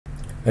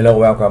Hello,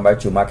 welcome back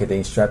to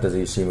Marketing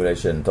Strategy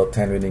Simulation. Top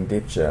 10 winning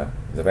tips. The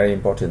very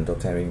important top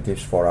 10 winning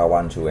tips for our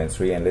 1, 2, and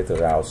 3 and later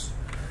rounds.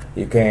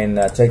 You can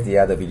check the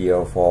other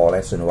video for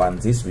lesson 1.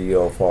 This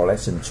video for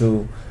lesson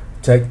 2.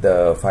 Take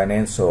the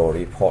financial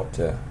report.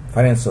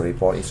 Financial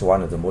report is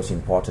one of the most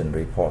important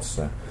reports.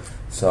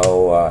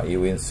 So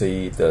you will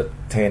see the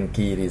 10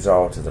 key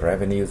results: the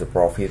revenue, the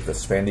profit, the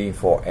spending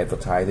for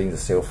advertising, the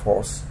sales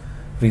force,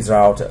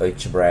 result of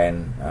each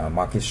brand,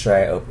 market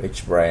share of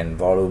each brand,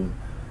 volume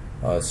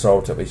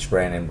sold of each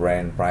brand, and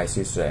brand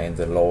prices, and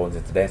the loans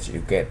that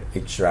you get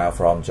each round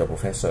from your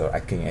professor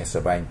acting as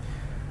a bank.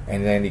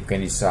 And then you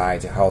can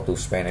decide how to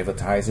spend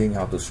advertising,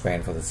 how to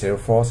spend for the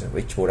sales force, and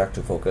which product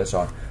to focus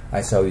on.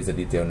 I show you the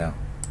detail now.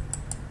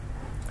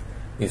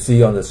 You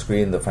see on the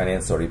screen the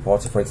financial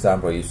reports. For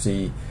example, you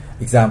see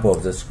example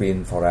of the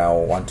screen for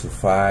round 1 to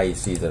 5. You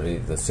see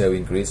the sale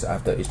increase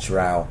after each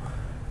round,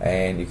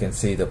 and you can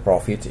see the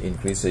profit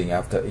increasing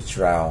after each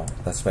round.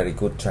 That's very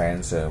good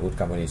trends good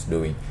company is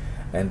doing.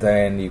 And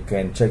then you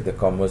can check the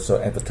commercial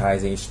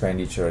advertising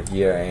expenditure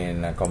here,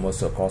 and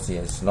commercial cost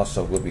here is not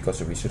so good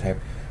because we should have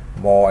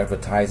more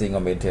advertising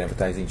or maintain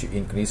advertising to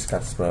increase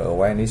customer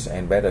awareness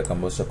and better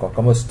commercial cost.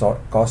 Commercial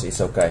cost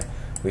is okay.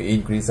 We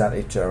increase that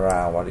each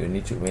round. What you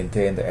need to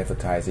maintain the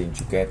advertising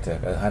to get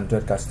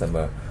 100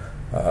 customer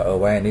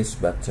awareness.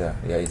 But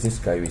yeah, in this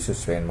case we should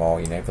spend more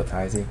in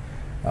advertising.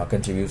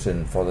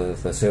 Contribution for the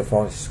sales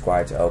force is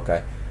quite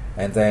okay.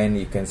 And then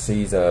you can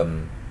see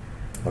the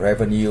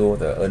revenue,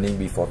 the earning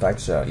before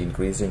tax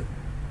increasing.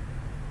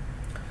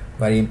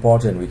 Very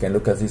important. We can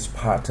look at this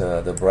part,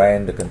 the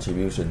brand, the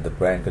contribution. The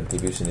brand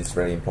contribution is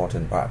very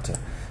important part.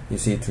 You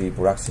see 3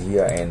 products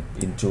here and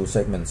in 2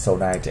 segments: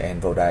 Sonites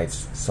and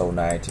Vodites.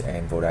 Sonites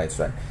and Vodites,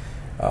 right?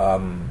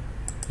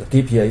 The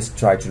tip here is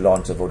try to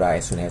launch the Vodites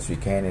as soon as we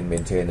can and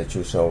maintain the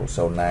 2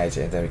 Sonites,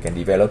 and then we can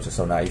develop the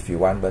Sonites if you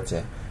want. But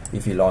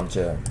if you launch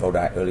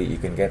Vodites early, you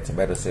can get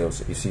better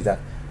sales. You see that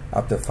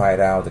after 5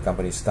 rounds, the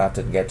company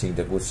started getting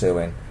the good sale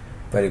and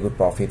very good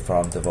profit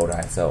from the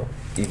Vodites. So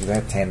if you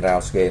have 10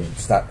 rounds again,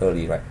 start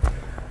early, right?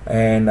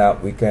 And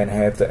we can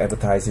have the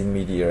advertising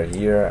media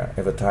here,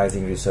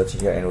 advertising research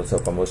here, and also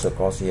commercial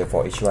cost here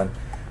for each one.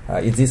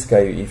 In this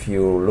case, if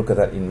you look at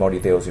that in more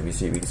details, you will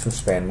see we should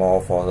spend more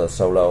for the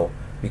solo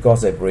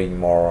because they bring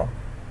more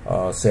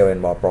sale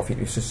and more profit.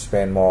 We should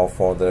spend more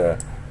for the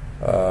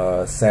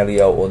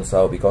Celio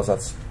also because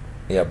that's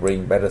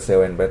bring better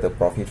sale and better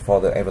profit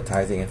for the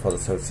advertising and for the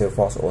sales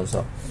force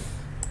also.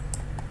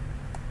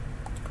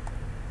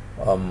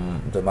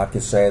 The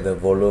market share, the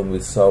volume we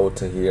sold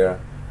here,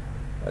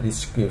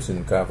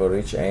 distribution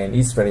coverage, and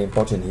it's very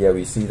important here.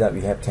 We see that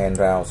we have 10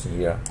 rounds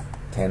here,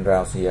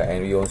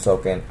 and we also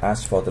can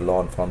ask for the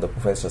loan from the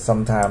professor.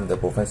 Sometimes the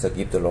professor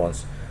give the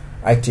loans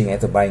acting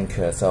as a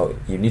banker, so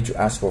you need to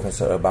ask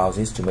professor about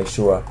this to make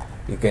sure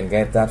you can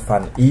get that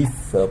fund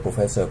if the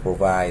professor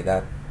provide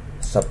that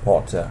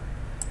support.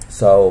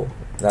 So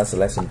that's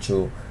lesson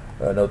 2.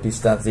 Notice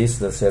that this is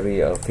the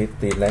series of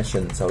 50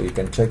 lessons, so you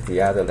can check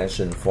the other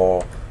lesson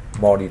for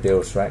more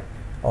details, right?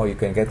 Or you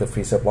can get the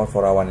free support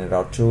for round 1 and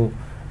round 2.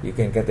 You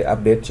can get the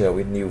update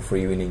with new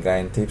free winning guide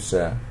and tips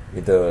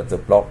with the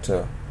blog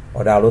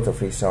or download the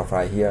free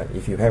software here.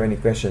 If you have any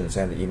questions,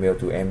 send the email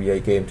to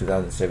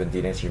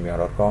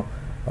mbagame2017@gmail.com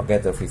or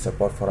get the free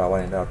support for round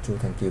 1 and round 2.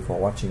 Thank you for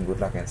watching. Good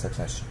luck and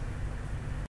success.